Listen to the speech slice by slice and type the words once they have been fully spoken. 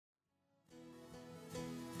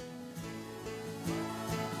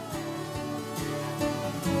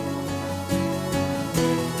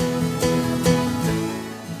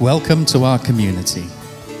Welcome to our community.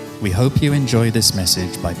 We hope you enjoy this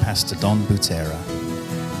message by Pastor Don Butera.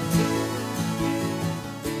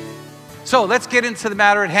 So let's get into the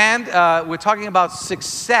matter at hand. We're talking about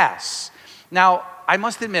success. Now, I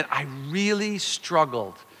must admit, I really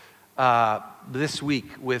struggled this week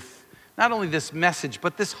with not only this message,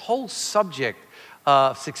 but this whole subject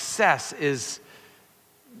of success is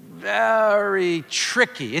very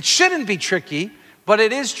tricky. It shouldn't be tricky, but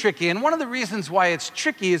it is tricky. And one of the reasons why it's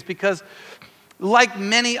tricky is because, like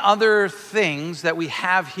many other things that we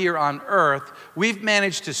have here on earth, we've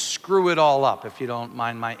managed to screw it all up, if you don't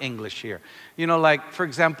mind my English here. You know, like, for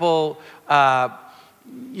example, God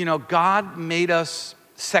made us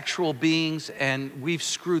sexual beings, and we've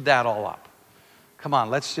screwed that all up. Come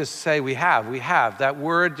on, let's just say we have. That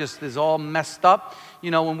word just is all messed up.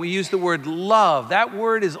 You know, when we use the word love, that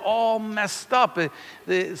word is all messed up.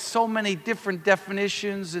 There's so many different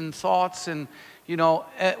definitions and thoughts. And,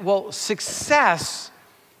 success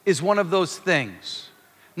is one of those things.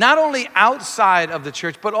 Not only outside of the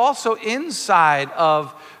church, but also inside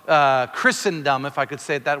of Christendom, if I could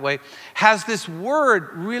say it that way, has this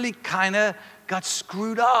word really kind of got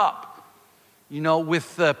screwed up.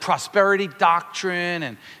 With the prosperity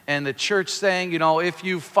doctrine and the church saying, if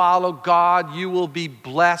you follow God, you will be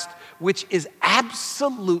blessed, which is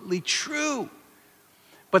absolutely true.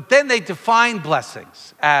 But then they define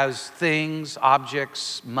blessings as things,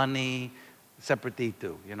 objects, money,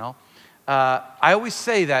 separatitu, I always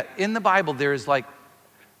say that in the Bible there is like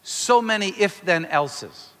so many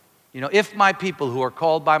if-then-elses. If my people who are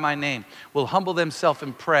called by my name will humble themselves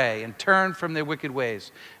and pray and turn from their wicked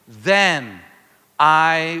ways, then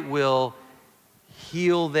I will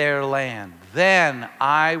heal their land. Then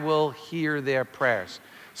I will hear their prayers.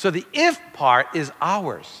 So the if part is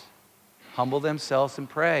ours. Humble themselves and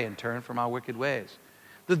pray and turn from our wicked ways.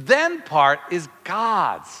 The then part is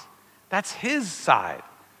God's. That's His side.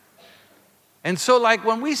 And so like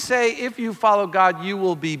when we say, if you follow God, you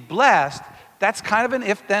will be blessed, that's kind of an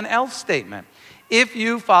if-then-else statement. If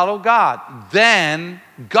you follow God, then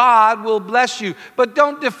God will bless you. But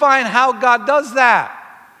don't define how God does that.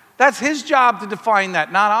 That's His job to define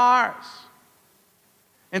that, not ours.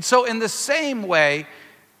 And so in the same way,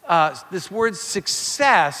 this word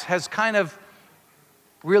success has kind of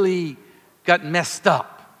really got messed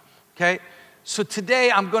up, okay? So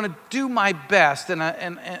today I'm going to do my best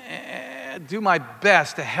and do my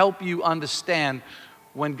best to help you understand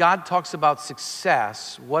when God talks about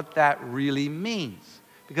success, what that really means.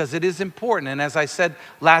 Because it is important. And as I said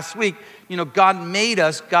last week, God made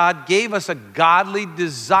us, God gave us a godly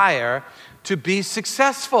desire to be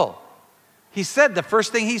successful. He said, the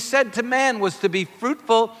first thing He said to man was to be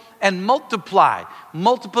fruitful and multiply.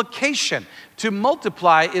 Multiplication. To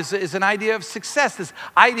multiply is an idea of success. This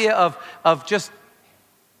idea of just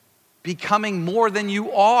becoming more than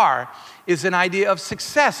you are is an idea of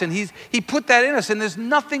success. And He put that in us. And there's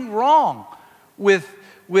nothing wrong with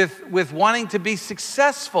wanting to be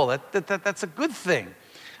successful. That's a good thing.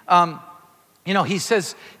 He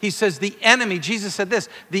says the enemy, Jesus said this,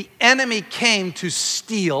 the enemy came to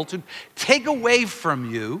steal, to take away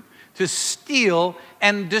from you, to steal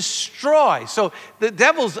and destroy. So the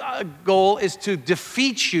devil's goal is to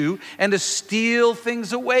defeat you and to steal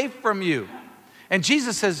things away from you. And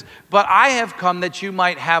Jesus says, but I have come that you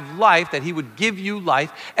might have life, that He would give you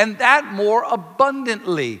life, and that more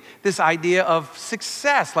abundantly. This idea of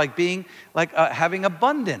success, like having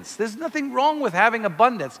abundance. There's nothing wrong with having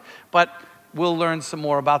abundance, but we'll learn some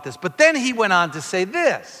more about this. But then He went on to say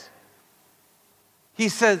this. He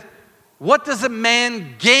says, what does a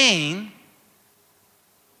man gain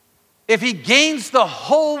if he gains the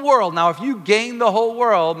whole world? Now, if you gain the whole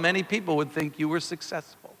world, many people would think you were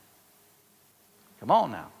successful. Come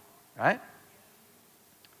on now, right?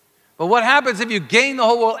 But what happens if you gain the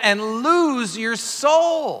whole world and lose your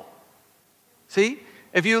soul? See,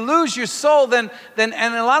 if you lose your soul, then and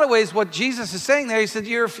in a lot of ways what Jesus is saying there, He said,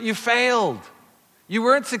 you failed. You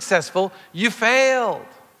weren't successful, you failed.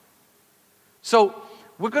 So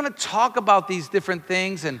we're going to talk about these different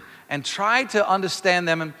things and try to understand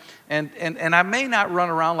them. And I may not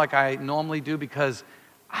run around like I normally do because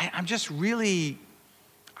I'm just really...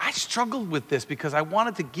 I struggled with this because I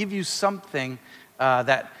wanted to give you something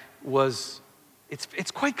that was, it's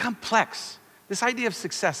quite complex. This idea of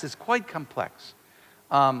success is quite complex.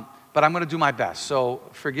 But I'm going to do my best, so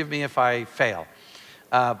forgive me if I fail.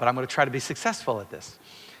 But I'm going to try to be successful at this.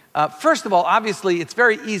 First of all, obviously, it's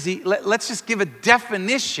very easy. Let's just give a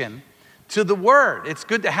definition to the word. It's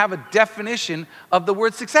good to have a definition of the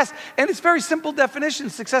word success. And it's very simple definition.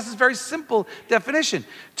 Success is very simple definition.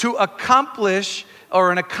 To accomplish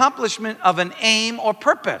or an accomplishment of an aim or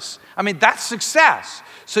purpose. I mean, that's success.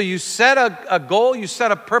 So you set a goal, you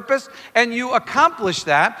set a purpose, and you accomplish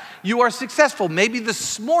that. You are successful. Maybe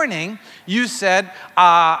this morning you said,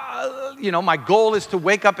 my goal is to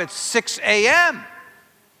wake up at 6 a.m.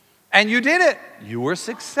 And you did it. You were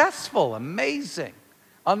successful. Amazing.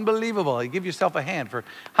 Unbelievable. You give yourself a hand for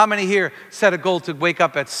how many here set a goal to wake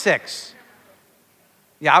up at 6?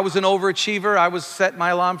 Yeah, I was an overachiever. I was set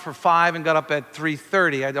my alarm for 5 and got up at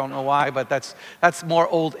 3:30. I don't know why, but that's more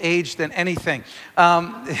old age than anything.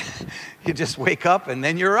 You just wake up and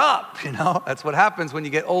then you're up, That's what happens when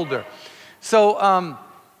you get older. So,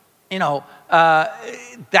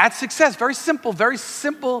 that's success. Very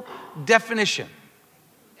simple definition.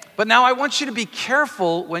 But now I want you to be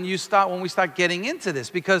careful when we start getting into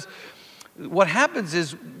this, because what happens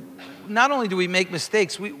is not only do we make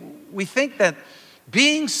mistakes, we think that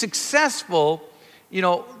being successful,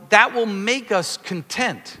 that will make us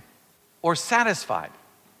content or satisfied.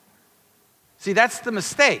 See, that's the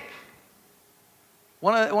mistake.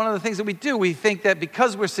 One of the things that we do, we think that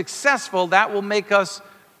because we're successful, that will make us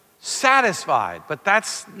satisfied. But that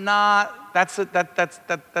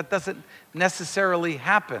doesn't necessarily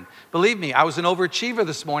happen. Believe me, I was an overachiever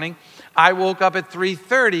this morning. I woke up at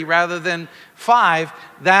 3:30 rather than 5.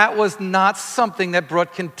 That was not something that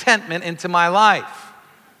brought contentment into my life.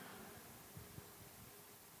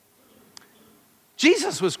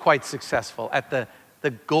 Jesus was quite successful at the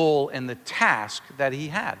goal and the task that he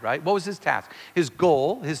had, right? What was his task? His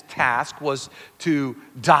goal, his task was to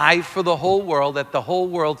die for the whole world, that the whole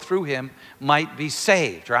world through him might be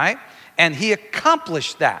saved, right? And he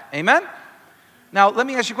accomplished that. Amen? Now, let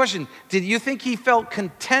me ask you a question. Did you think he felt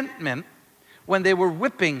contentment when they were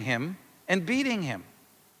whipping him and beating him?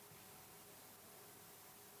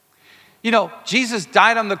 Jesus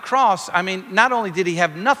died on the cross. I mean, not only did he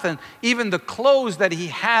have nothing, even the clothes that he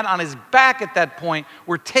had on his back at that point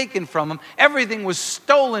were taken from him. Everything was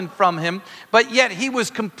stolen from him, but yet he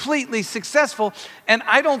was completely successful. And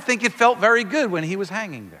I don't think it felt very good when he was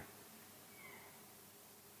hanging there.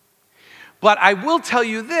 But I will tell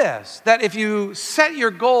you this, that if you set your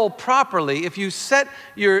goal properly, if you set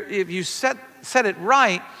it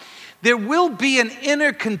right, there will be an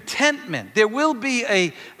inner contentment. There will be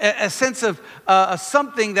a sense of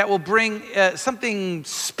something that will bring something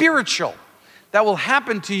spiritual that will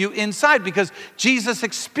happen to you inside, because Jesus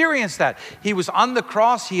experienced that. He was on the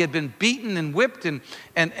cross. He had been beaten and whipped, and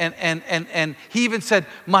he even said,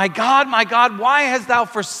 my God, why hast thou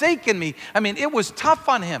forsaken me?" I mean, it was tough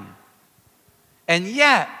on him. And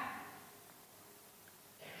yet,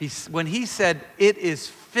 when he said, "It is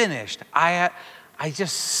finished," I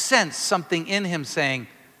just sensed something in him saying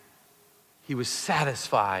he was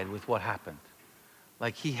satisfied with what happened.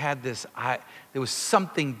 Like he had this, there was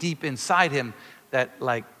something deep inside him that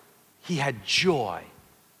like he had joy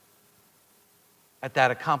at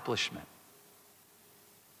that accomplishment.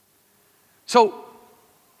 So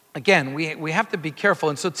again, we have to be careful.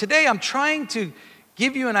 And so today I'm trying to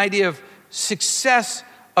give you an idea of success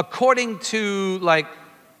according to, like,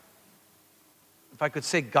 if I could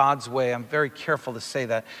say God's way. I'm very careful to say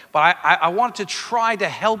that. But I want to try to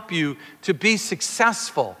help you to be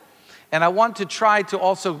successful. And I want to try to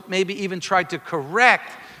also maybe even try to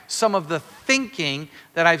correct some of the thinking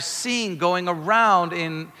that I've seen going around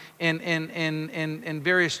in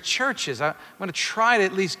various churches. I'm going to try to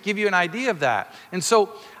at least give you an idea of that. And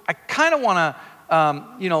so I kind of want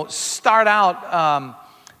to, start out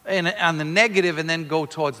on the negative and then go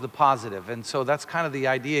towards the positive. And so that's kind of the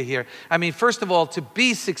idea here. I mean, first of all, to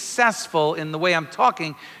be successful in the way I'm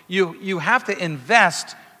talking, you have to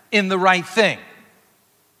invest in the right thing.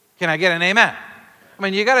 Can I get an amen? I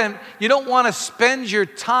mean, you don't want to spend your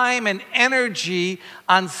time and energy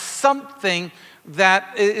on something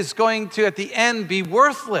that is going to, at the end, be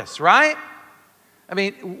worthless, right? I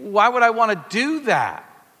mean, why would I want to do that?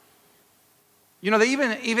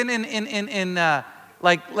 Even in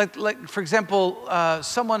like for example,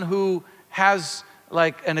 someone who has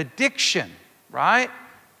like an addiction, right?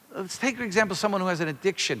 Let's take for example someone who has an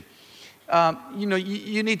addiction.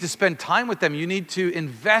 You need to spend time with them. You need to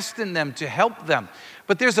invest in them to help them.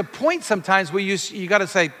 But there's a point sometimes where you got to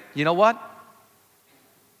say, you know what?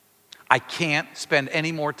 I can't spend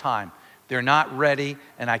any more time. They're not ready,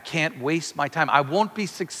 and I can't waste my time. I won't be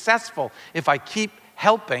successful if I keep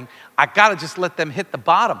helping. I got to just let them hit the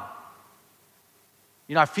bottom.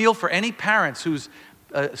 I feel for any parents whose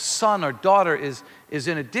son or daughter is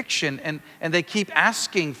in addiction and they keep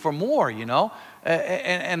asking for more,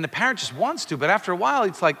 and the parent just wants to, but after a while,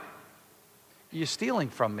 it's like, you're stealing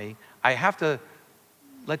from me. I have to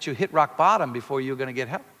let you hit rock bottom before you're going to get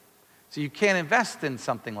help. So you can't invest in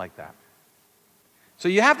something like that. So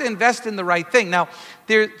you have to invest in the right thing. Now,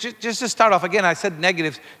 just to start off, again, I said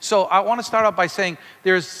negatives. So I want to start off by saying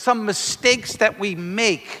there's some mistakes that we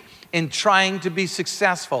make in trying to be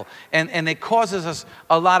successful, and it causes us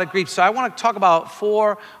a lot of grief. So I want to talk about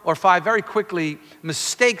 4 or 5 very quickly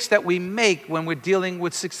mistakes that we make when we're dealing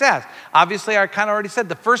with success. Obviously, I kind of already said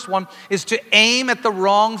the first one is to aim at the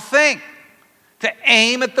wrong thing. To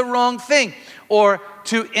aim at the wrong thing, or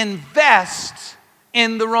to invest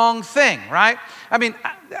in the wrong thing, right? I mean,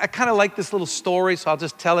 I kind of like this little story, so I'll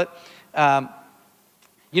just tell it.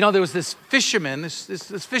 There was this fisherman,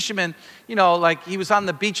 this fisherman, like he was on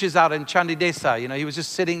the beaches out in Chandidesa, he was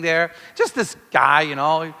just sitting there, just this guy,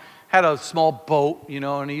 he had a small boat,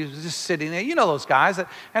 and he was just sitting there. Those guys,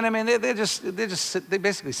 and I mean, they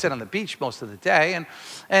basically sit on the beach most of the day,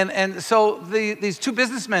 and so these 2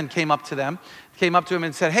 businessmen came up to him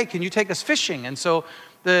and said, "Hey, can you take us fishing?" And so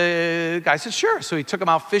the guy said, "Sure." So he took them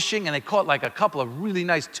out fishing, and they caught like a couple of really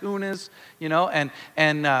nice tunas, and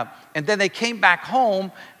then they came back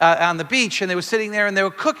home on the beach, and they were sitting there, and they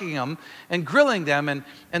were cooking them and grilling them,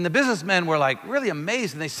 and the businessmen were like really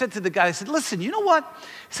amazed, and they said to the guy, they said, "Listen, you know what?"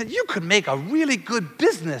 He said, "You could make a really good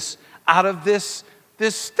business out of this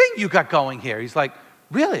thing you got going here." He's like,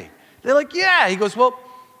 "Really?" They're like, "Yeah." He goes, "Well,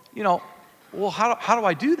 how do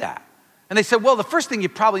I do that?" And they said, "Well, the first thing you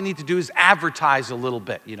probably need to do is advertise a little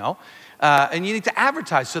bit, and you need to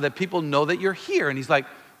advertise so that people know that you're here." And he's like,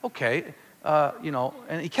 "Okay,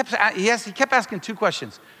 and he kept asking 2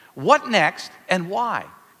 questions: what next, and why?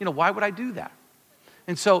 Why would I do that?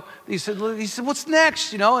 And so he said, "What's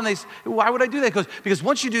next?" And they said, "Why would I do that?" He goes, "Because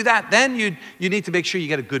once you do that, then you need to make sure you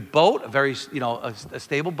get a good boat, a very a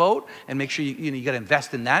stable boat, and make sure you got to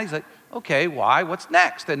invest in that." He's like, "Okay, why? What's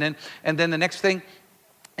next?" And then the next thing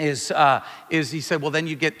is he said, "Well, then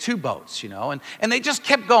you get 2 boats, and they just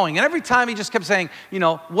kept going, and every time he just kept saying,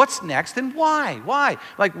 "What's next and why?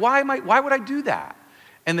 Like, why would I do that?"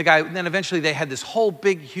 And the guy, then eventually they had this whole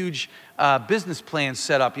big, huge business plan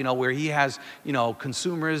set up, where he has,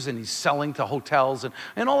 consumers, and he's selling to hotels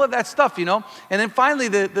and all of that stuff, And then finally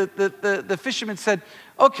the fisherman said,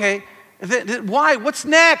 "Okay, why? What's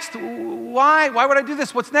next? Why would I do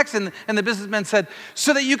this? What's next?" And the businessman said,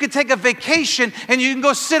 "So that you could take a vacation and you can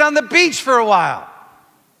go sit on the beach for a while."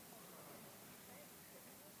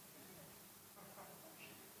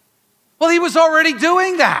 Well, he was already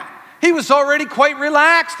doing that. He was already quite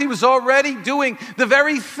relaxed. He was already doing the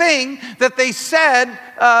very thing that they said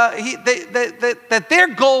that their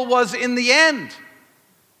goal was in the end.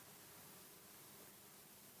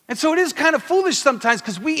 And so it is kind of foolish sometimes,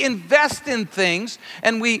 because we invest in things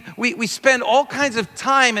and we spend all kinds of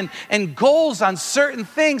time and goals on certain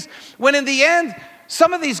things, when in the end,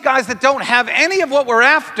 some of these guys that don't have any of what we're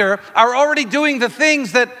after are already doing the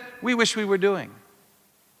things that we wish we were doing.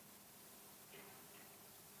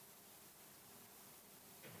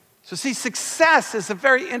 So see, success is a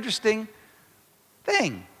very interesting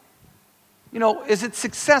thing. Is it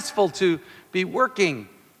successful to be working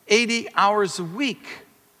 80 hours a week,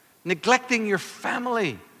 neglecting your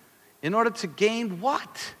family in order to gain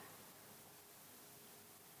what?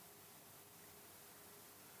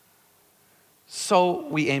 So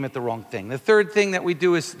we aim at the wrong thing. The third thing that we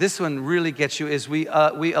do is, this one really gets you, is we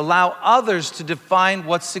allow others to define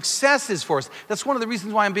what success is for us. That's one of the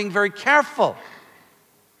reasons why I'm being very careful.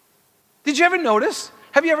 Did you ever notice?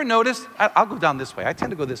 Have you ever noticed? I'll go down this way. I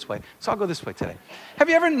tend to go this way, so I'll go this way today. Have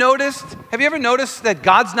you ever noticed that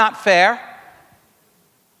God's not fair?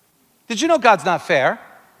 Did you know God's not fair?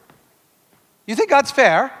 You think God's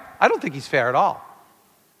fair? I don't think he's fair at all.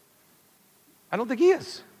 I don't think he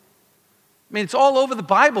is. I mean, it's all over the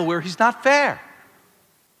Bible where he's not fair.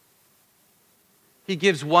 He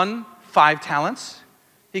gives one 5 talents.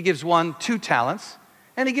 He gives one 2 talents.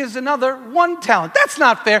 And he gives another 1 talent. That's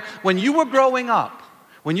not fair. When you were growing up,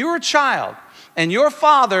 when you were a child, and your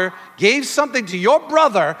father gave something to your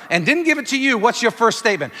brother and didn't give it to you, what's your first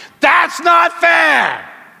statement? That's not fair.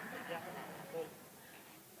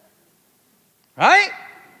 Right?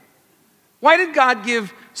 Why did God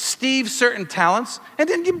give Steve certain talents and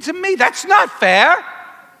didn't give them to me? That's not fair.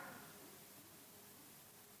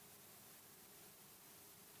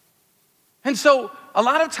 And so a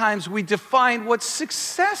lot of times we define what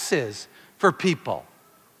success is for people.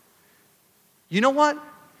 You know what?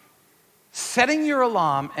 Setting your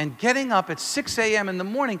alarm and getting up at 6 a.m. in the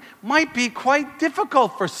morning might be quite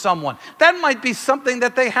difficult for someone. That might be something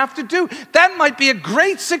that they have to do. That might be a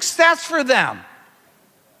great success for them.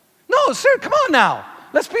 No, sir, come on now.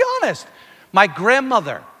 Let's be honest. My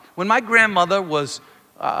grandmother, when my grandmother was,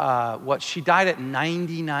 she died at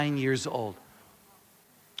 99 years old.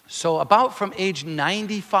 So about from age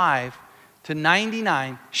 95 to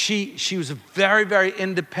 99, she was a very, very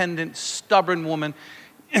independent, stubborn woman.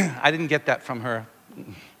 I didn't get that from her.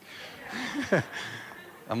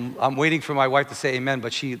 I'm waiting for my wife to say amen,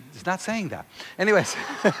 but she is not saying that. Anyways,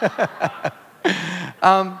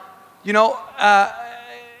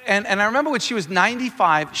 and I remember when she was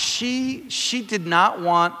 95, she didn't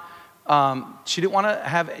want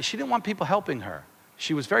people helping her.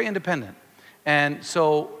 She was very independent, and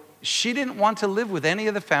so she didn't want to live with any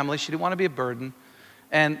of the family. She didn't want to be a burden,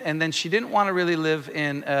 and then she didn't want to really live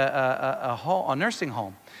in a nursing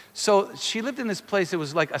home. So she lived in this place that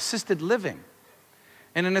was like assisted living.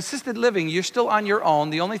 And in assisted living, you're still on your own.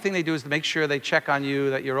 The only thing they do is to make sure they check on you,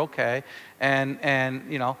 that you're okay.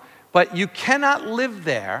 But you cannot live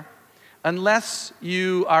there unless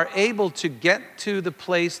you are able to get to the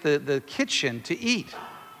place, the kitchen, to eat.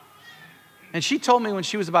 And she told me when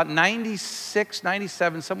she was about 96,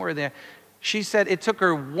 97, somewhere in there, she said it took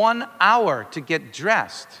her 1 hour to get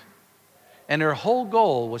dressed. And her whole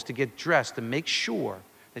goal was to get dressed to make sure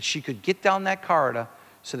that she could get down that corridor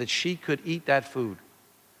so that she could eat that food,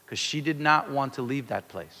 because she did not want to leave that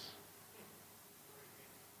place.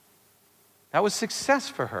 That was success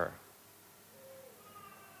for her.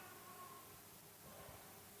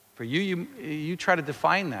 For you try to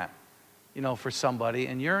define that, for somebody,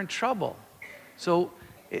 and you're in trouble. So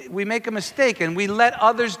we make a mistake, and we let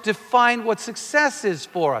others define what success is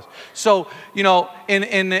for us. So, in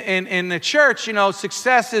the church,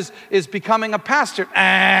 success is becoming a pastor.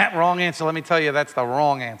 Wrong answer. Let me tell you, that's the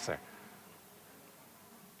wrong answer.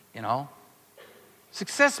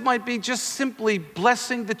 Success might be just simply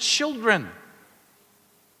blessing the children,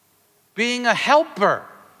 being a helper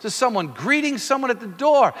to someone, greeting someone at the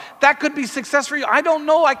door. That could be success for you. I don't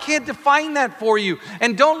know. I can't define that for you.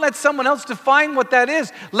 And don't let someone else define what that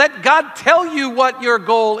is. Let God tell you what your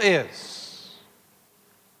goal is.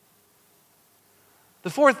 The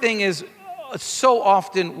fourth thing is, so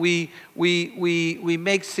often we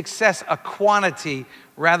make success a quantity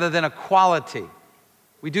rather than a quality.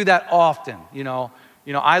 We do that often.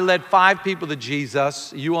 I led 5 people to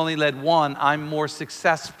Jesus. You only led 1. I'm more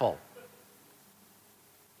successful.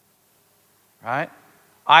 Right?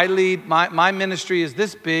 I lead, my ministry is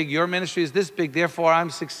this big, your ministry is this big, therefore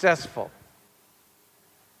I'm successful.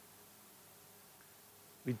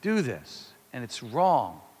 We do this, and it's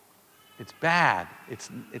wrong. It's bad.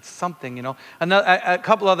 It's something, a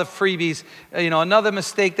couple other freebies. Another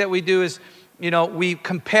mistake that we do is, we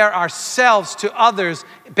compare ourselves to others,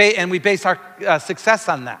 and we base our success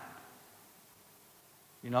on that.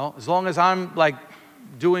 As long as I'm like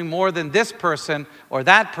doing more than this person or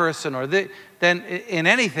that person then in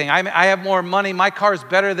anything, I have more money, my car is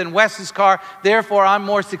better than Wes's car, therefore I'm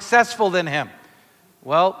more successful than him.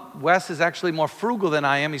 Well, Wes is actually more frugal than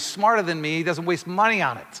I am. He's smarter than me. He doesn't waste money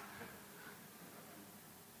on it.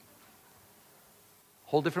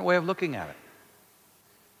 Whole different way of looking at it.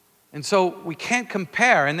 And so we can't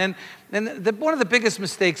compare. And then one of the biggest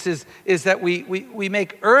mistakes is that we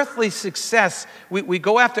make earthly success, we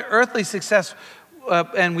go after earthly success,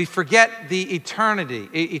 and we forget the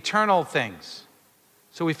eternal things.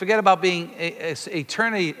 So we forget about being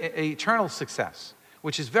eternal success,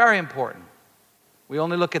 which is very important. We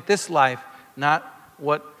only look at this life, not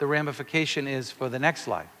what the ramification is for the next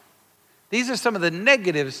life. These are some of the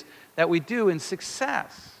negatives that we do in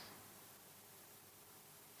success.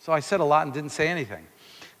 So I said a lot and didn't say anything.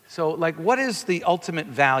 So, what is the ultimate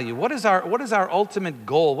value? What is our ultimate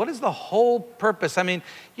goal? What is the whole purpose? I mean,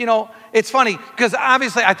 it's funny because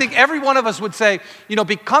obviously I think every one of us would say,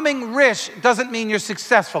 becoming rich doesn't mean you're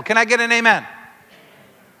successful. Can I get an amen?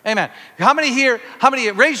 Amen. How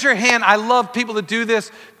many, raise your hand. I love people to do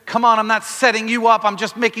this. Come on, I'm not setting you up. I'm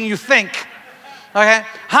just making you think. Okay?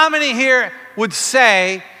 How many here would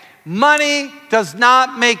say money does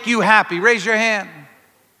not make you happy? Raise your hand.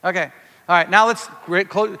 Okay. All right, now let's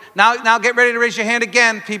close. Now get ready to raise your hand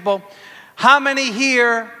again, people. How many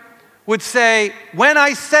here would say, when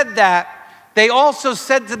I said that, they also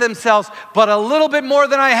said to themselves, but a little bit more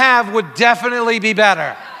than I have would definitely be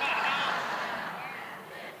better?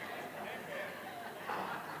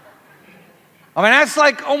 I mean, that's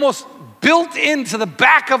like almost built into the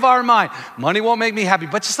back of our mind. Money won't make me happy,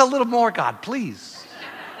 but just a little more, God, please.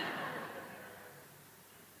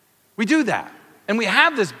 We do that. And we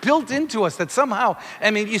have this built into us that somehow,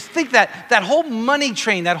 you think that whole money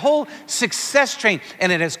train, that whole success train,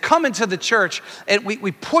 and it has come into the church, and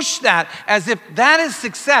we push that as if that is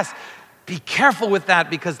success. be careful with that,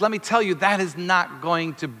 because let me tell you, that is not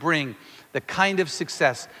going to bring the kind of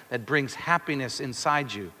success that brings happiness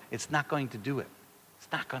inside you. It's not going to do it. It's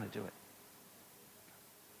not going to do it.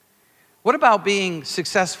 What about being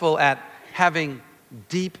successful at having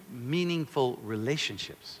deep, meaningful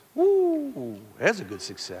relationships? Ooh, there's a good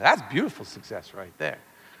success. That's beautiful success right there.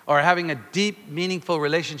 Or having a deep, meaningful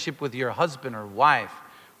relationship with your husband or wife.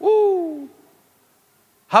 Ooh.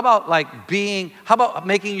 How about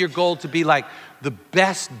making your goal to be like the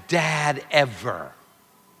best dad ever?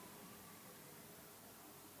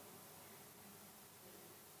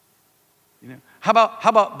 You know, how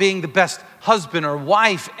about being the best husband or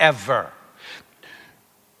wife ever?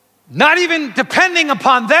 Not even depending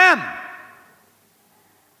upon them.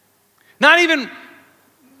 Not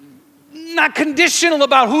conditional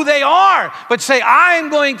about who they are, but say, I am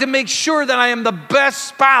going to make sure that I am the best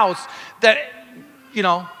spouse that,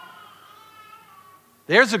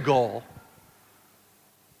 there's a goal.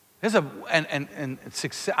 And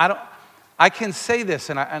success. I can say this,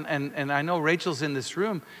 and I know Rachel's in this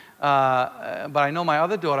room, but I know my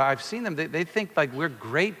other daughter, I've seen them, they think like we're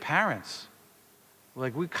great parents.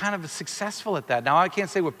 Like we're kind of successful at that. Now I can't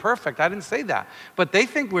say we're perfect, I didn't say that. But they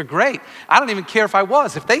think we're great. I don't even care if I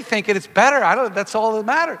was. If they think it's better, that's all that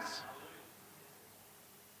matters.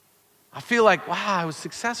 I feel like, wow, I was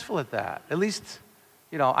successful at that. At least,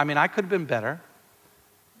 I could have been better.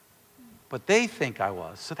 But they think I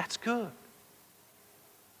was, so that's good.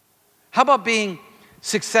 How about being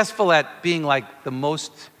successful at being like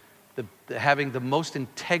having the most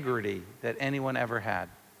integrity that anyone ever had?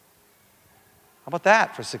 How about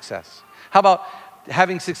that for success? How about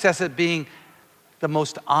having success at being the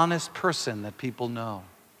most honest person that people know?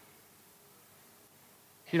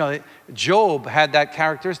 Job had that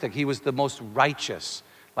characteristic. He was the most righteous.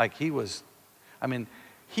 Like he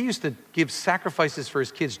used to give sacrifices for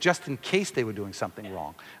his kids just in case they were doing something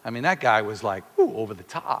wrong. That guy was like, over the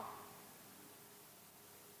top.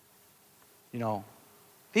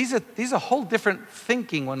 These are whole different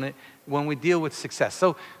thinking when we deal with success.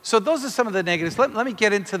 So those are some of the negatives. Let me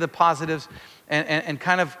get into the positives and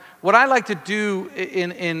kind of what I like to do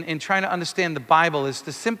in trying to understand the Bible is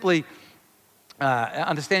to simply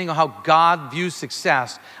understanding of how God views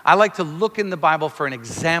success. I like to look in the Bible for an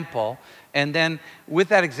example, and then with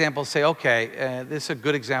that example say, okay, this is a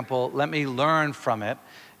good example. Let me learn from it.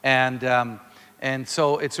 And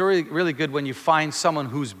so it's really, really good when you find someone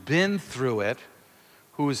who's been through it,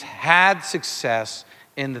 who's had success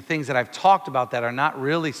in the things that I've talked about that are not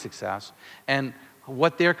really success, and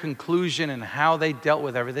what their conclusion and how they dealt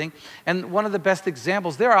with everything. And one of the best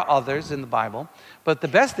examples, there are others in the Bible, but the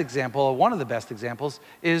best example, or one of the best examples,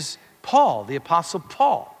 is Paul, the Apostle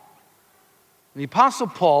Paul. The Apostle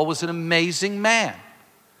Paul was an amazing man.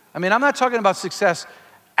 I'm not talking about success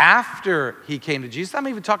after he came to Jesus. I'm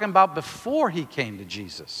even talking about before he came to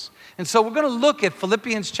Jesus. And so we're going to look at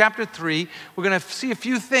Philippians chapter 3. We're going to see a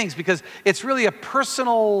few things because it's really a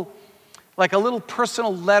personal, like a little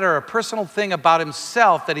personal letter, a personal thing about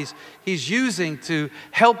himself that he's using to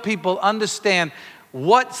help people understand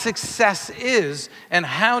what success is and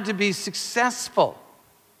how to be successful.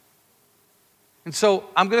 And so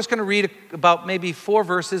I'm just going to read about maybe 4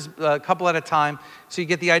 verses, a couple at a time, so you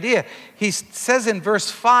get the idea. He says in verse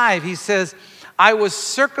 5, he says, I was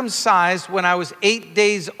circumcised when I was 8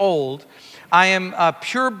 days old. I am a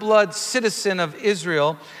pure-blood citizen of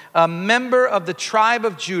Israel, a member of the tribe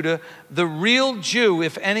of Judah, the real Jew,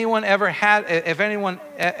 if anyone ever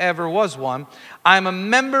was one. I'm a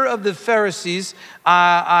member of the Pharisees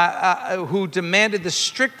who demanded the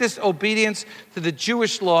strictest obedience to the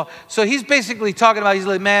Jewish law. So he's basically talking about, he's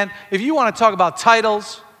like, man, if you want to talk about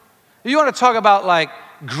titles, if you want to talk about like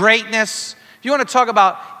greatness, if you want to talk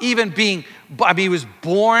about even being, he was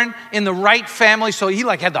born in the right family, so he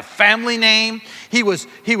like had the family name. He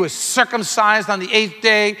was circumcised on the 8th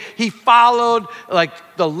day. He followed like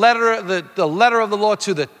the letter of the law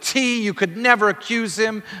to the T. You could never accuse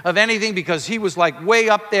him of anything because he was like way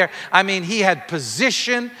up there. He had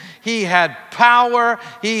position, he had power,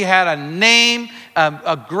 he had a name,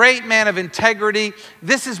 a great man of integrity.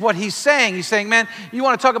 This is what he's saying. He's saying, man, you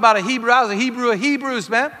want to talk about a Hebrew? I was a Hebrew of Hebrews,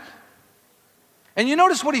 man. And you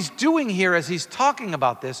notice what he's doing here as he's talking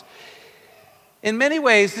about this. In many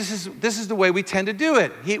ways, this is the way we tend to do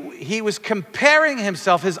it. He was comparing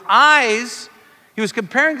himself, he was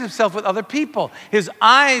comparing himself with other people. His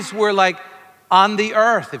eyes were like on the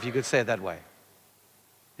earth, if you could say it that way.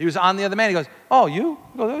 He was on the other man. He goes, oh, you?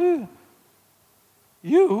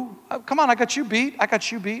 You? Come on, I got you beat. I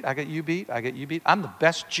got you beat. I got you beat. I got you beat. I'm the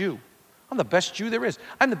best Jew. I'm the best Jew there is.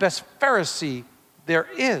 I'm the best Pharisee there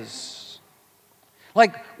is.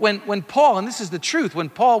 Like when Paul, and this is the truth, when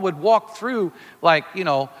Paul would walk through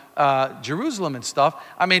Jerusalem and stuff,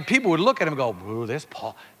 I mean, people would look at him and go, "Ooh, there's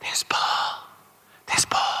Paul, there's Paul, there's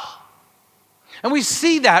Paul." And we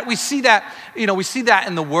see that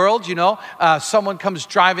in the world, someone comes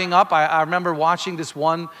driving up. I remember watching this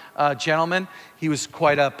one gentleman. He was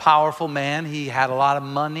quite a powerful man. He had a lot of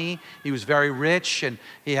money. He was very rich, and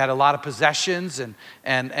he had a lot of possessions,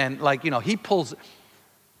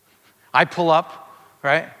 I pull up,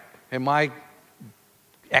 right, in my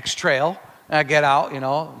X-Trail, and I get out,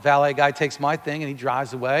 valet guy takes my thing, and he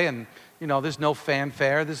drives away, and, there's no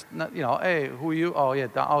fanfare. There's not, "Hey, who are you?" "Oh, yeah,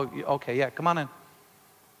 okay, yeah, come on in."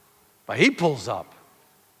 But he pulls up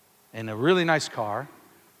in a really nice car.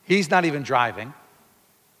 He's not even driving.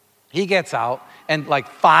 He gets out, and like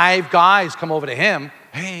 5 guys come over to him.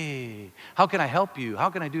 "Hey, how can I help you?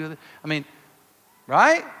 How can I do this?" I mean,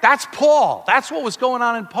 right? That's Paul. That's what was going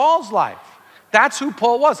on in Paul's life. That's who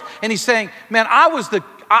Paul was. And he's saying, man, I understand.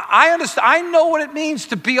 I know what it means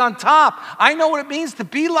to be on top. I know what it means to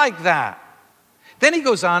be like that. Then he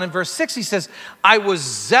goes on in verse 6, he says, "I was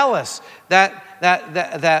zealous that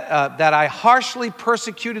I harshly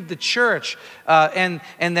persecuted the church, and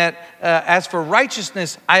that as for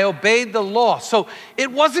righteousness, I obeyed the law." So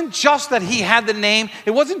it wasn't just that he had the name.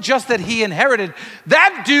 It wasn't just that he inherited.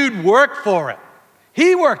 That dude worked for it.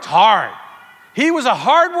 He worked hard. He was a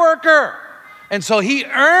hard worker. And so he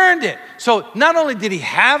earned it. So not only did he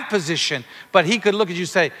have position, but he could look at you and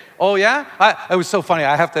say, "Oh yeah?" It was so funny.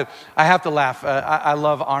 I have to laugh. I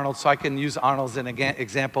love Arnold, so I can use Arnold as an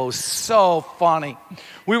example. It was so funny.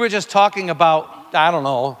 We were just talking about,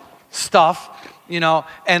 stuff,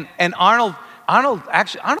 and Arnold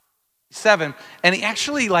was 7, and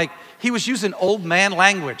he was using old man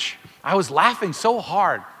language. I was laughing so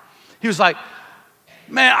hard. He was like,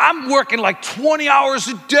 "Man, I'm working like 20 hours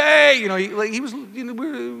a day."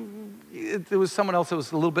 There was someone else that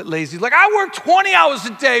was a little bit lazy. He's like, "I work 20 hours a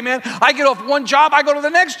day, man. I get off one job, I go to the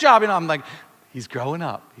next job." I'm like, he's growing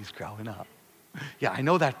up. He's growing up. Yeah, I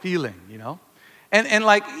know that feeling, And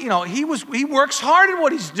he works hard at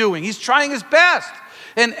what he's doing. He's trying his best.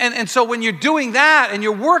 And so when you're doing that and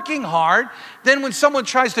you're working hard, then when someone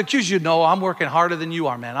tries to accuse you, "No, I'm working harder than you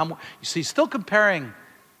are, man." You see, still comparing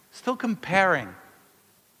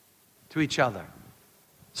to each other.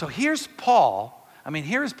 So here's Paul.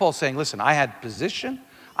 Here is Paul saying, "Listen, I had position,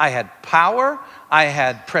 I had power, I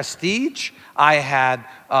had prestige, I had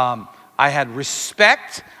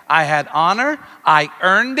respect, I had honor, I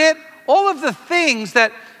earned it." All of the things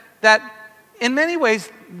that in many ways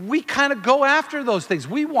we kind of go after those things.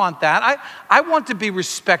 We want that. I want to be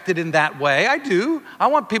respected in that way. I do. I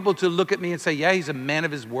want people to look at me and say, "Yeah, he's a man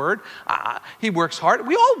of his word. He works hard."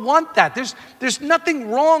 We all want that. There's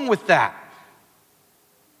nothing wrong with that.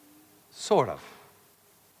 Sort of.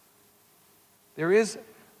 There is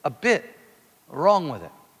a bit wrong with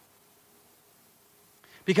it.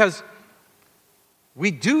 Because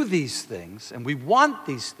we do these things, and we want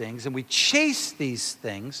these things, and we chase these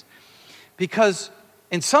things because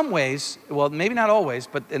in some ways, well, maybe not always,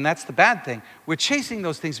 and that's the bad thing, we're chasing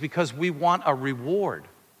those things because we want a reward.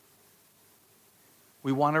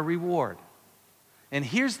 We want a reward. And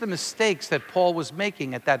here's the mistakes that Paul was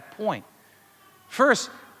making at that point. First,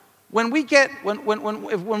 when we get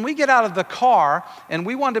out of the car and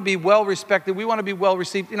we want to be well respected, we want to be well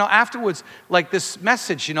received, afterwards, like this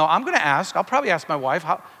message, I'll probably ask my wife,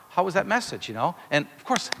 how was that message, And of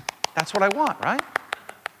course, that's what I want, right?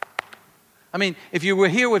 If you were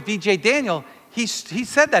here with DJ Daniel, he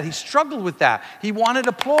said that. He struggled with that. He wanted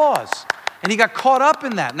applause. And he got caught up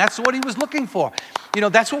in that. And that's what he was looking for.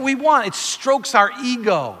 That's what we want. It strokes our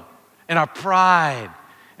ego and our pride.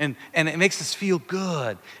 And it makes us feel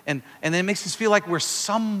good. And it makes us feel like we're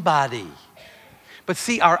somebody. But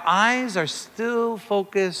see, our eyes are still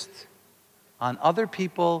focused on other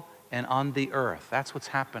people and on the earth. That's what's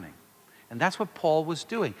happening. And that's what Paul was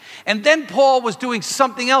doing. And then Paul was doing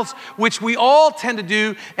something else, which we all tend to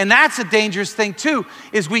do, and that's a dangerous thing too,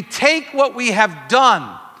 is we take what we have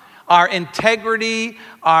done, our integrity,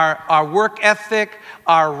 our work ethic,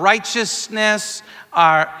 our righteousness,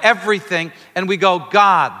 our everything, and we go,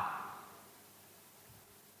 God,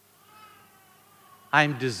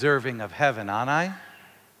 I'm deserving of heaven, aren't I?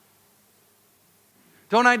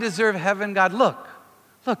 Don't I deserve heaven, God? Look,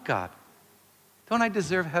 God. Don't I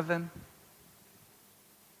deserve heaven?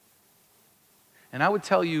 And I would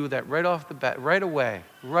tell you that right off the bat, right away,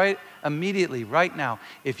 right immediately, right now,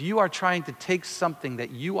 if you are trying to take something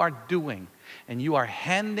that you are doing and you are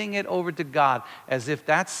handing it over to God as if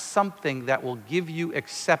that's something that will give you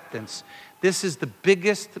acceptance, this is the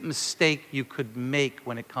biggest mistake you could make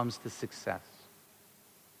when it comes to success.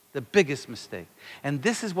 The biggest mistake. And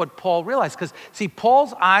this is what Paul realized. Because, see,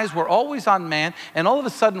 Paul's eyes were always on man, and all of a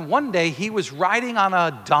sudden, one day, he was riding on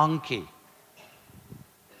a donkey.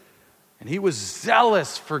 And he was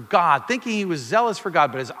zealous for God, thinking he was zealous for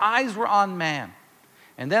God, but his eyes were on man.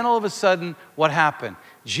 And then all of a sudden, what happened?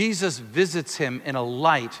 Jesus visits him in a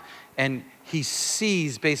light, and he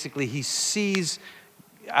sees,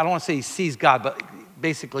 I don't want to say he sees God, but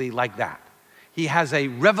basically like that. He has a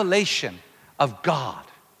revelation of God.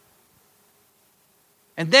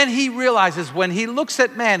 And then he realizes when he looks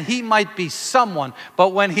at man, he might be someone, but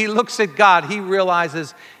when he looks at God, he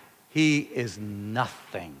realizes he is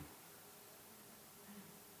nothing.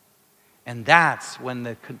 And that's when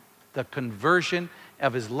the conversion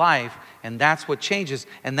of his life, and that's what changes.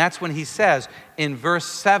 And that's when he says in verse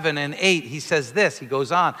 7 and 8, he says this. He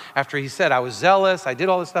goes on after he said, I was zealous, I did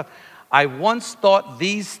all this stuff. I once thought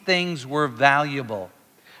these things were valuable,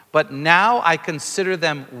 but now I consider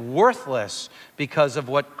them worthless because of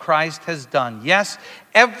what Christ has done. Yes,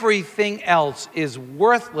 everything else is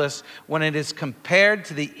worthless when it is compared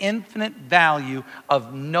to the infinite value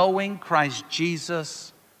of knowing Christ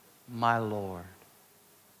Jesus, my Lord.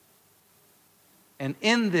 And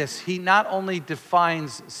in this, he not only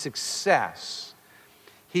defines success,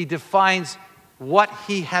 he defines what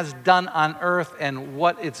he has done on earth and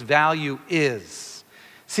what its value is.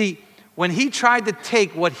 See, when he tried to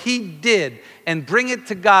take what he did and bring it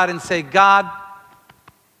to God and say, God,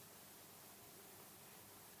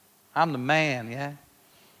 I'm the man, yeah?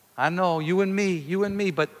 I know, you and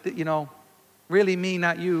me, but, really me,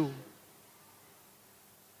 not you.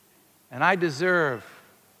 And I deserve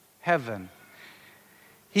heaven.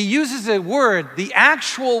 He uses a word, the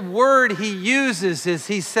actual word he uses is,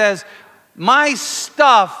 he says, my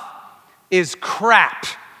stuff is crap,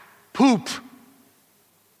 poop,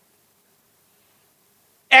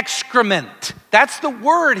 excrement. That's the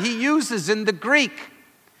word he uses in the Greek.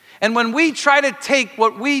 And when we try to take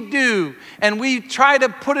what we do and we try to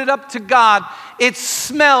put it up to God, it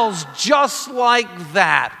smells just like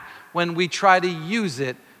that when we try to use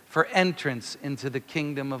it for entrance into the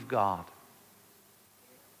kingdom of God.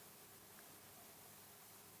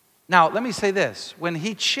 Now, let me say this. When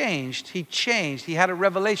he changed, he had a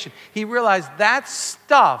revelation. He realized that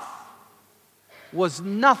stuff was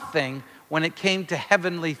nothing when it came to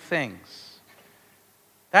heavenly things.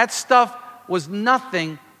 That stuff was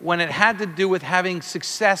nothing when it had to do with having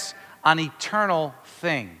success on eternal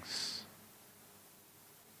things.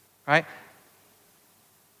 Right?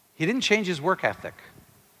 He didn't change his work ethic.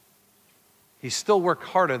 He still worked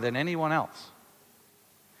harder than anyone else.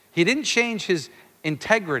 He didn't change his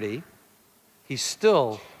integrity. He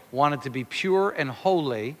still wanted to be pure and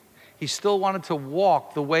holy. He still wanted to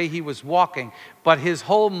walk the way he was walking, but his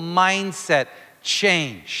whole mindset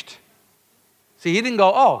changed. See, he didn't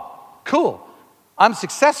go, oh, cool, I'm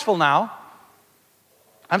successful now.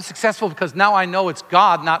 I'm successful because now I know it's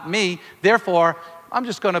God, not me. Therefore, I'm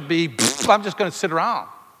just going to sit around.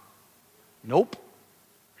 Nope.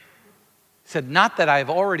 He said, not that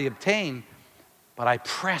I've already obtained, but I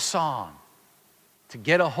press on to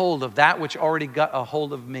get a hold of that which already got a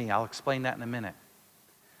hold of me. I'll explain that in a minute.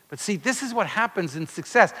 But see, this is what happens in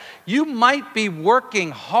success. You might be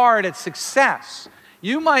working hard at success.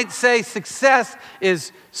 You might say success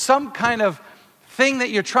is some kind of thing that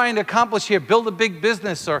you're trying to accomplish here, build a big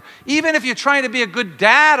business, or even if you're trying to be a good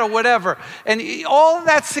dad or whatever. And all of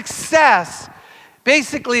that success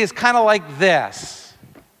basically is kind of like this.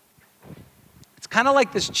 It's kind of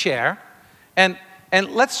like this chair. And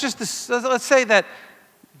let's say that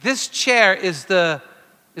this chair is the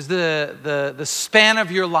span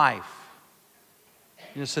of your life.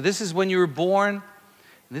 So this is when you were born,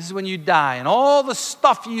 and this is when you die, and all the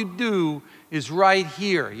stuff you do is right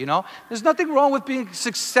here, There's nothing wrong with being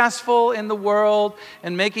successful in the world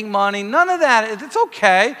and making money. None of that. It's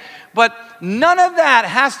okay, but none of that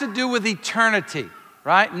has to do with eternity,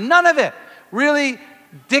 right? None of it really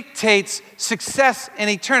dictates success in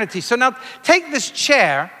eternity. So now take this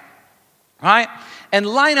chair, right, and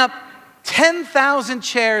line up 10,000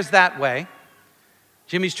 chairs that way.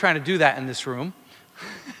 Jimmy's trying to do that in this room.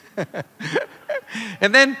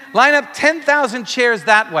 And then line up 10,000 chairs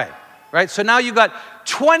that way, right? So now you've got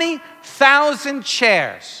 20,000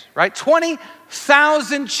 chairs, right?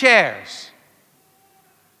 20,000 chairs.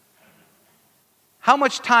 How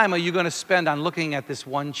much time are you going to spend on looking at this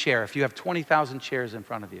one chair if you have 20,000 chairs in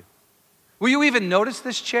front of you? Will you even notice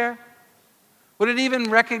this chair? Would it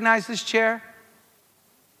even recognize this chair?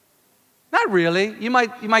 Not really. You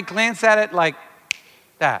might glance at it like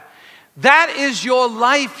that. That is your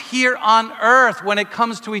life here on earth when it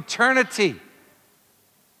comes to eternity.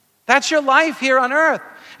 That's your life here on earth.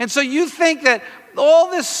 And so you think that all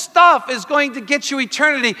this stuff is going to get you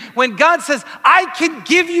eternity. When God says, I can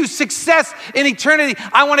give you success in eternity,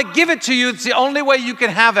 I want to give it to you. It's the only way you can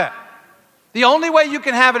have it. The only way you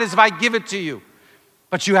can have it is if I give it to you.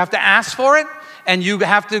 But you have to ask for it, and you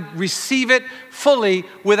have to receive it fully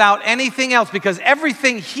without anything else, because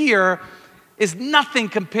everything here is nothing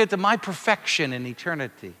compared to my perfection in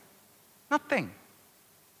eternity. Nothing.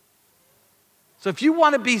 So if you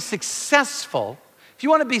want to be successful,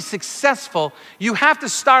 you have to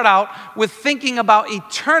start out with thinking about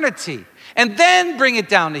eternity and then bring it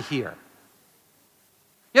down to here.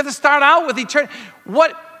 You have to start out with eternity.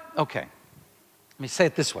 Okay, let me say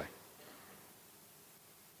it this way.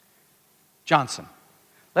 Johnson,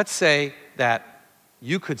 let's say that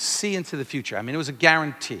you could see into the future. I mean, it was a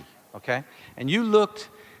guarantee, okay? And you looked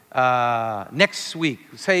next week,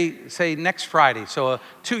 say next Friday, so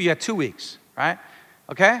 2 weeks, right?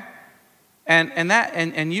 Okay?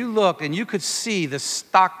 And you looked and you could see the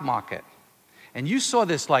stock market, and you saw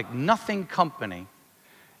this like nothing company,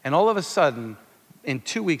 and all of a sudden, in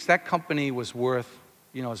 2 weeks, that company was worth,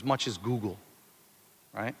 as much as Google,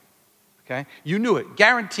 right? Okay? You knew it,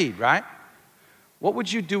 guaranteed, right? What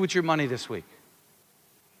would you do with your money this week?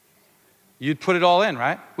 You'd put it all in,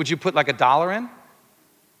 right? Would you put like $1 in?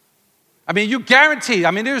 I mean, you guarantee.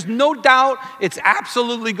 I mean, there's no doubt it's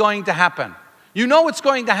absolutely going to happen. You know it's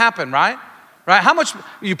going to happen, right? Right? How much?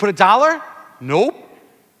 You put $1? Nope.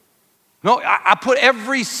 No, I put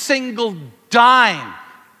every single dime.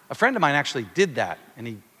 A friend of mine actually did that, and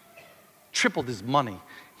he tripled his money.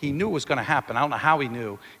 He knew it was going to happen. I don't know how he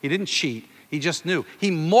knew. He didn't cheat. He just knew.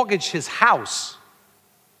 He mortgaged his house.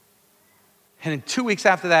 And in 2 weeks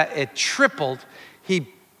after that, it tripled. He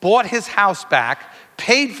bought his house back,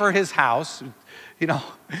 paid for his house.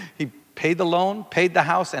 He paid the loan, paid the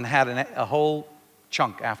house, and had a whole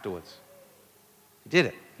chunk afterwards. He did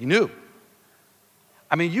it. He knew.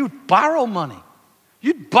 I mean, you'd borrow money.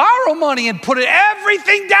 You'd borrow money and put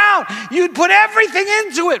everything down. You'd put everything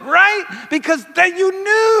into it, right? Because then you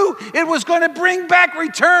knew it was going to bring back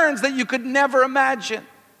returns that you could never imagine.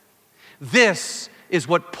 This is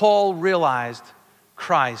what Paul realized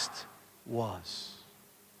Christ was.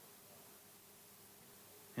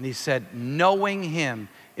 And he said, knowing him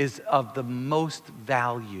is of the most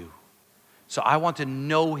value. So I want to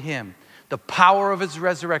know him, the power of his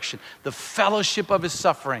resurrection, the fellowship of his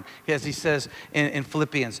suffering, as he says in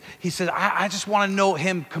Philippians. He says, I just want to know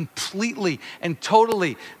him completely and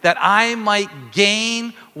totally, that I might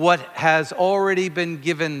gain what has already been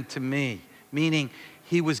given to me. Meaning,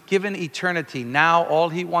 he was given eternity. Now all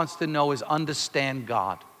he wants to know is understand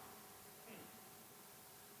God.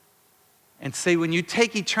 And say, when you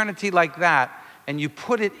take eternity like that and you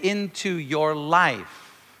put it into your life,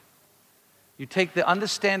 you take the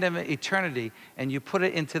understanding of eternity and you put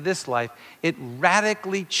it into this life, it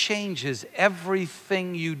radically changes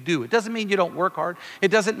everything you do. It doesn't mean you don't work hard. It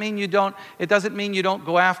doesn't mean you don't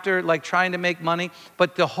go after like trying to make money,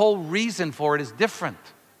 but the whole reason for it is different.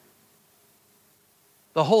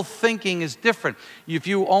 The whole thinking is different. If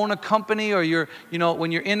you own a company or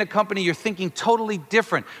when you're in a company, you're thinking totally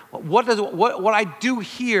different. What I do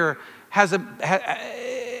here has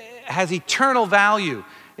eternal value.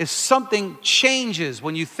 If something changes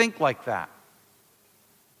when you think like that.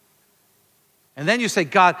 And then you say,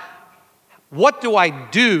 God, what do I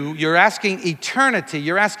do? You're asking eternity.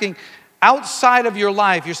 You're asking outside of your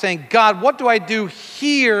life. You're saying, God, what do I do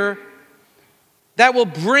here that will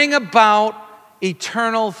bring about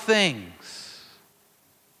eternal things?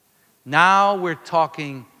 Now we're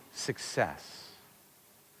talking success.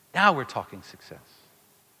 Now we're talking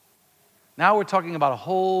about a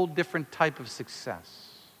whole different type of success.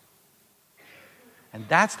 And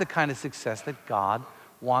that's the kind of success that God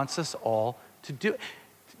wants us all to do.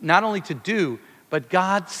 Not only to do, but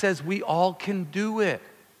God says we all can do it.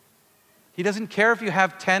 He doesn't care if you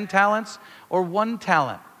have 10 talents or 1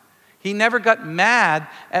 talent. He never got mad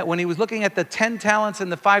when he was looking at the 10 talents and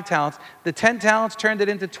the 5 talents. The 10 talents turned it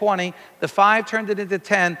into 20. The 5 turned it into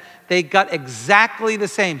 10. They got exactly the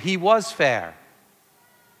same. He was fair.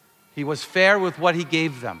 He was fair with what he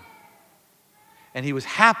gave them. And he was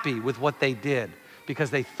happy with what they did because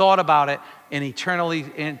they thought about it in eternal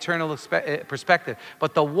perspective.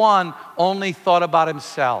 But the one only thought about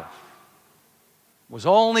himself, was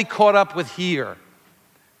only caught up with here.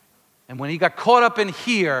 And when he got caught up in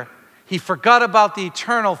here, he forgot about the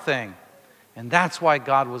eternal thing. And that's why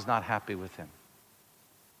God was not happy with him.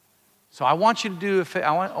 So I want you to do,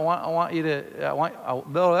 I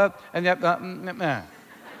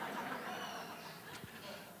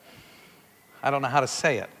don't know how to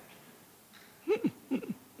say it.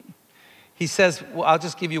 He says, well, I'll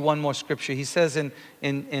just give you one more scripture. He says in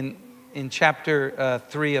chapter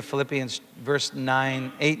 3 of Philippians, verse 8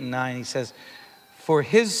 and 9, he says, "For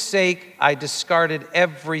his sake I discarded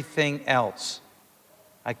everything else.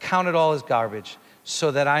 I counted all as garbage so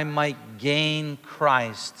that I might gain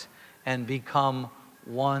Christ and become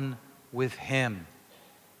one with him."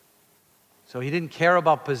 So he didn't care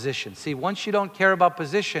about position. See, once you don't care about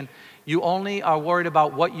position, you only are worried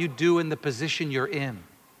about what you do in the position you're in.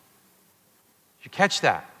 You catch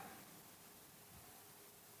that?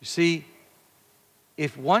 You see,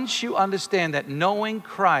 if once you understand that knowing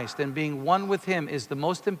Christ and being one with him is the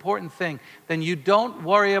most important thing, then you don't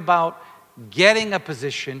worry about getting a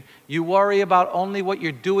position. You worry about only what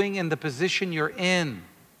you're doing in the position you're in.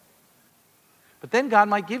 But then God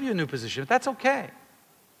might give you a new position, but that's okay.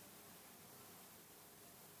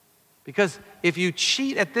 Because if you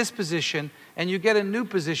cheat at this position and you get a new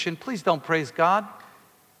position, please don't praise God.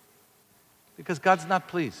 Because God's not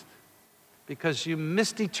pleased. Because you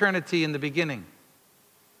missed eternity in the beginning.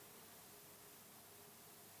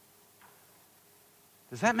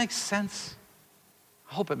 Does that make sense?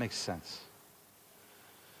 I hope it makes sense.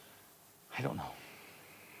 I don't know.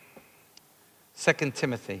 2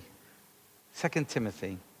 Timothy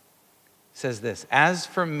says this, "As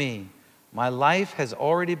for me, my life has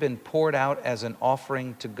already been poured out as an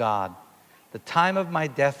offering to God. The time of my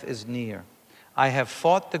death is near. I have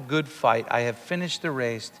fought the good fight. I have finished the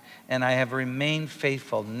race, and I have remained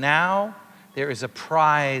faithful. Now there is a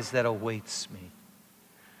prize that awaits me,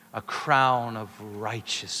 a crown of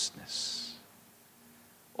righteousness."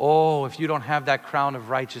 Oh, if you don't have that crown of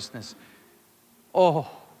righteousness, oh,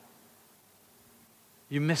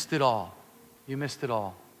 you missed it all. You missed it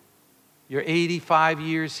all. Your 85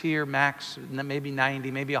 years here, max, maybe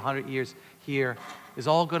 90, maybe 100 years here, is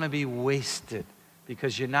all going to be wasted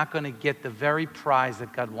because you're not going to get the very prize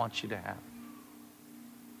that God wants you to have.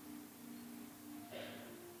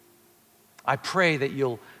 I pray that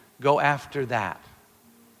you'll go after that.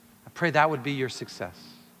 I pray that would be your success.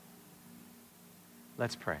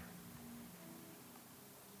 Let's pray.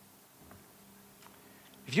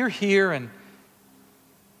 If you're here and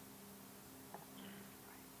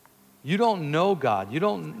you don't know God, you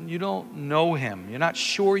don't know him, you're not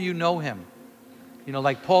sure you know him. You know,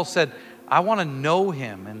 like Paul said, I want to know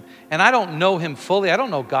him. And I don't know him fully. I don't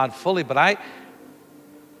know God fully, but I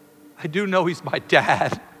do know he's my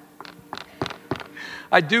dad.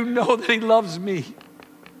 I do know that he loves me.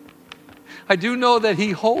 I do know that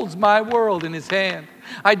he holds my world in his hand.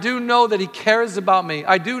 I do know that he cares about me.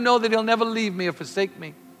 I do know that he'll never leave me or forsake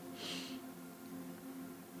me.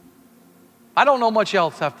 I don't know much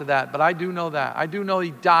else after that, but I do know that. I do know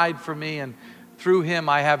he died for me, and through him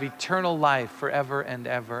I have eternal life forever and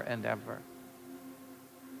ever and ever.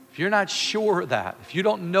 If you're not sure of that, if you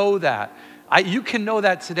don't know that, you can know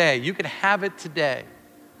that today. You can have it today.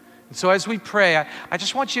 And so as we pray, I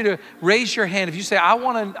just want you to raise your hand. If you say, I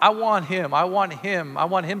want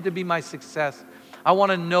him to be my success. I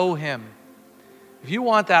want to know him. If you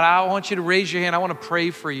want that, I want you to raise your hand. I want to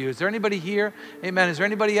pray for you. Is there anybody here? Amen. Is there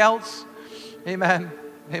anybody else? Amen.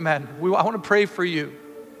 Amen. I want to pray for you.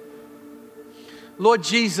 Lord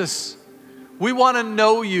Jesus, we want to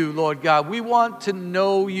know you, Lord God. We want to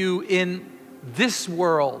know you in this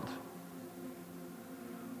world.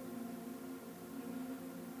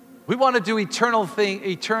 We want to do eternal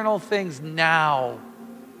things now.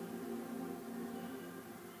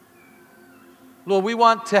 Lord, we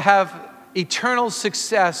want to have eternal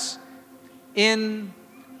success in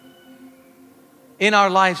our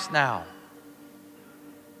lives now.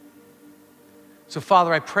 So,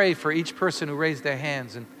 Father, I pray for each person who raised their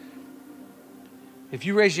hands. And if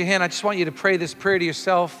you raise your hand, I just want you to pray this prayer to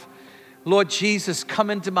yourself. Lord Jesus, come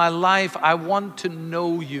into my life. I want to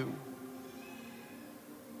know you.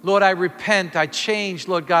 Lord, I repent. I change,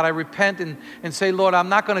 Lord God. I repent and say, Lord, I'm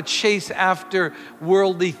not going to chase after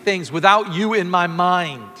worldly things without you in my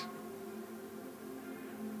mind.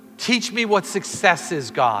 Teach me what success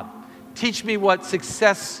is, God. Teach me what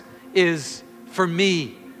success is for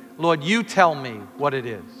me. Lord, you tell me what it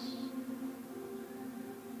is.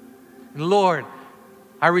 And Lord,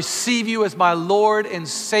 I receive you as my Lord and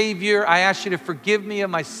Savior. I ask you to forgive me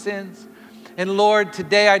of my sins. And Lord,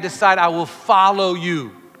 today I decide I will follow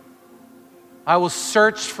you. I will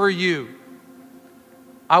search for you.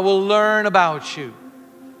 I will learn about you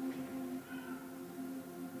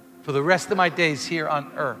for the rest of my days here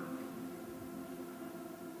on earth.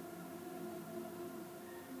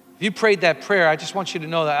 If you prayed that prayer, I just want you to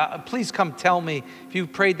know that. Please come tell me. If you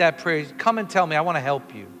prayed that prayer, come and tell me. I want to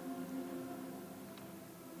help you.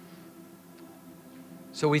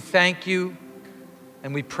 So we thank you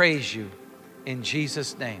and we praise you In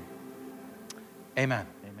Jesus' name, amen.